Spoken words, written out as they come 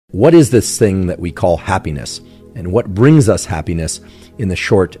What is this thing that we call happiness? And what brings us happiness in the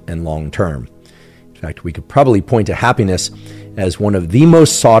short and long term? In fact, we could probably point to happiness as one of the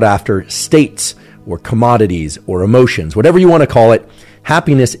most sought after states or commodities or emotions, whatever you want to call it.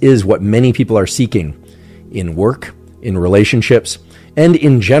 Happiness is what many people are seeking in work, in relationships, and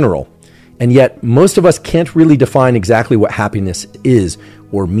in general. And yet, most of us can't really define exactly what happiness is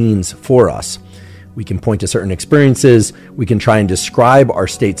or means for us. We can point to certain experiences, we can try and describe our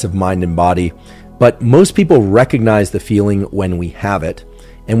states of mind and body, but most people recognize the feeling when we have it,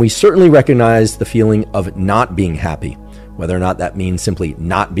 and we certainly recognize the feeling of not being happy, whether or not that means simply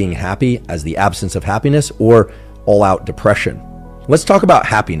not being happy as the absence of happiness or all-out depression. Let's talk about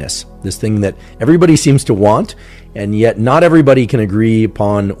happiness, this thing that everybody seems to want, and yet not everybody can agree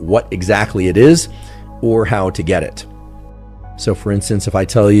upon what exactly it is or how to get it. So for instance, if I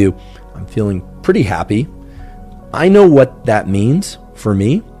tell you I'm feeling pretty happy, I know what that means for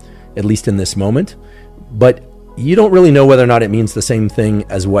me, at least in this moment, but you don't really know whether or not it means the same thing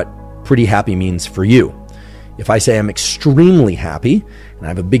as what pretty happy means for you. If I say I'm extremely happy, and I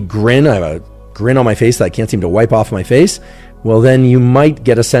have a big grin, I have a grin on my face that I can't seem to wipe off my face, well, then you might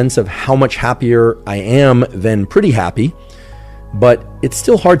get a sense of how much happier I am than pretty happy, but it's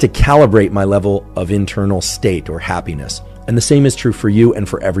still hard to calibrate my level of internal state or happiness. And the same is true for you and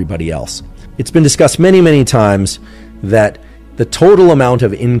for everybody else. It's been discussed many, many times that the total amount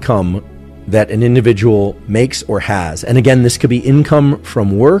of income that an individual makes or has, and again, this could be income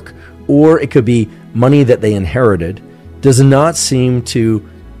from work or it could be money that they inherited, does not seem to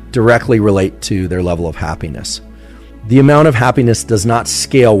directly relate to their level of happiness. The amount of happiness does not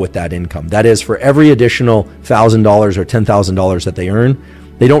scale with that income. That is, for every additional $1,000 or $10,000 that they earn,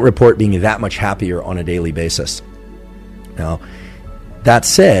 they don't report being that much happier on a daily basis. Now, that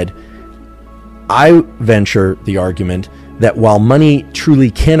said, I venture the argument that while money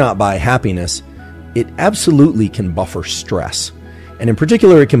truly cannot buy happiness, it absolutely can buffer stress. And in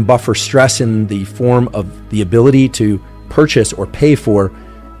particular, it can buffer stress in the form of the ability to purchase or pay for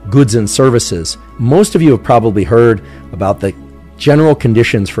goods and services. Most of you have probably heard about the general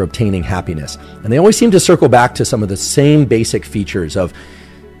conditions for obtaining happiness. And they always seem to circle back to some of the same basic features of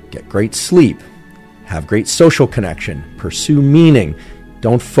get great sleep, have great social connection, pursue meaning,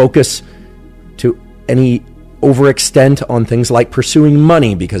 don't focus to any overextent on things like pursuing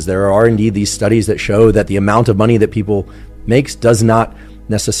money, because there are indeed these studies that show that the amount of money that people makes does not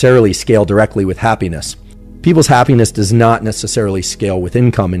necessarily scale directly with happiness. People's happiness does not necessarily scale with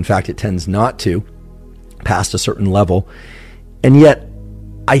income. In fact, it tends not to, past a certain level. And yet,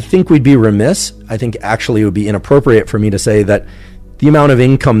 I think we'd be remiss. I think actually it would be inappropriate for me to say that the amount of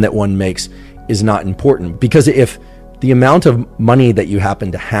income that one makes is not important. Because if the amount of money that you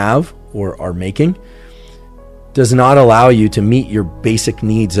happen to have or are making does not allow you to meet your basic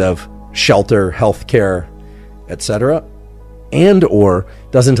needs of shelter, healthcare, etc., and or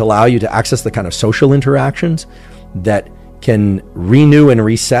doesn't allow you to access the kind of social interactions that can renew and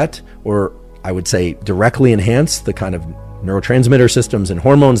reset, or I would say directly enhance the kind of neurotransmitter systems and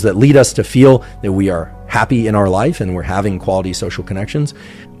hormones that lead us to feel that we are happy in our life and we're having quality social connections.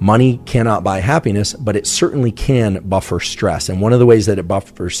 Money cannot buy happiness, but it certainly can buffer stress. And one of the ways that it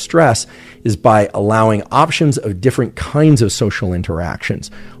buffers stress is by allowing options of different kinds of social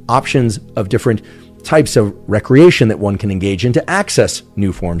interactions, options of different types of recreation that one can engage in to access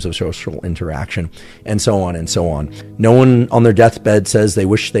new forms of social interaction, and so on and so on. No one on their deathbed says they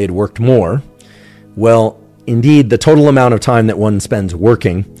wish they had worked more. Well, indeed, the total amount of time that one spends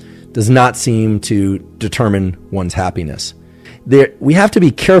working does not seem to determine one's happiness. We have to be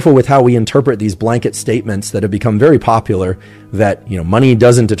careful with how we interpret these blanket statements that have become very popular, that money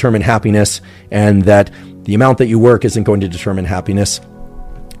doesn't determine happiness and that the amount that you work isn't going to determine happiness.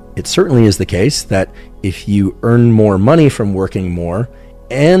 It certainly is the case that if you earn more money from working more,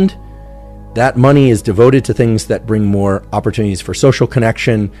 and that money is devoted to things that bring more opportunities for social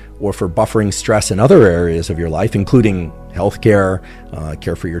connection or for buffering stress in other areas of your life, including healthcare,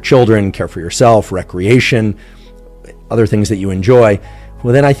 care for your children, care for yourself, recreation, other things that you enjoy,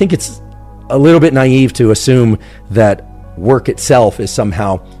 well, then I think it's a little bit naive to assume that work itself is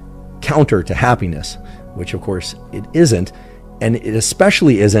somehow counter to happiness, which of course it isn't. And it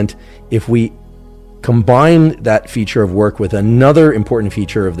especially isn't if we combine that feature of work with another important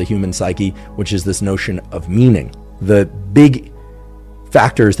feature of the human psyche, which is this notion of meaning. The big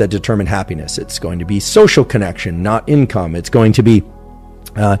factors that determine happiness. It's going to be social connection, not income. It's going to be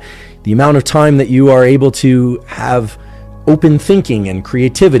the amount of time that you are able to have open thinking and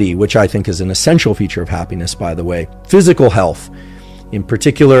creativity, which I think is an essential feature of happiness, by the way. Physical health, in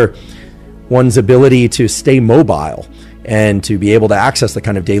particular, one's ability to stay mobile And to be able to access the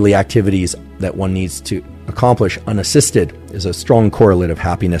kind of daily activities that one needs to accomplish unassisted is a strong correlate of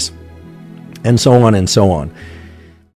happiness, and so on and so on.